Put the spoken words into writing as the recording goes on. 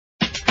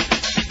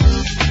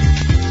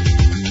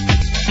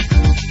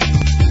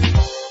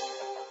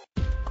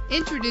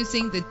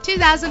Introducing the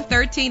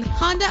 2013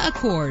 Honda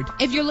Accord.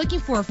 If you're looking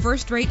for a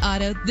first-rate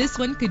auto, this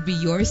one could be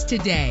yours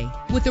today.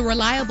 With a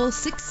reliable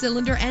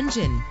 6-cylinder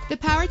engine, the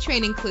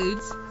powertrain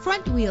includes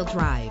front-wheel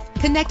drive,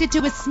 connected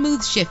to a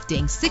smooth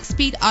shifting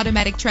 6-speed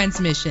automatic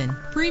transmission.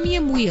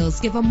 Premium wheels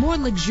give a more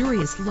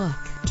luxurious look.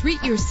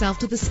 Treat yourself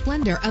to the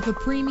splendor of a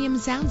premium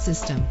sound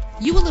system.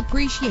 You will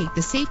appreciate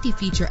the safety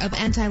feature of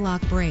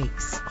anti-lock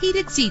brakes.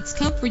 Heated seats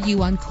comfort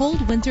you on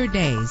cold winter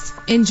days.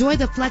 Enjoy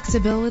the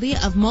flexibility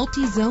of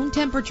multi-zone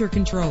temperature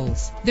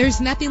controls.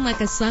 There's nothing like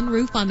a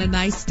sunroof on a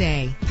nice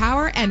day.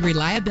 Power and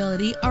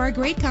reliability are a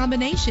great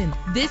combination.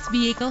 This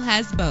vehicle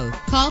has both.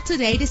 Call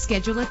today to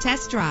schedule a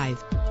test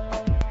drive.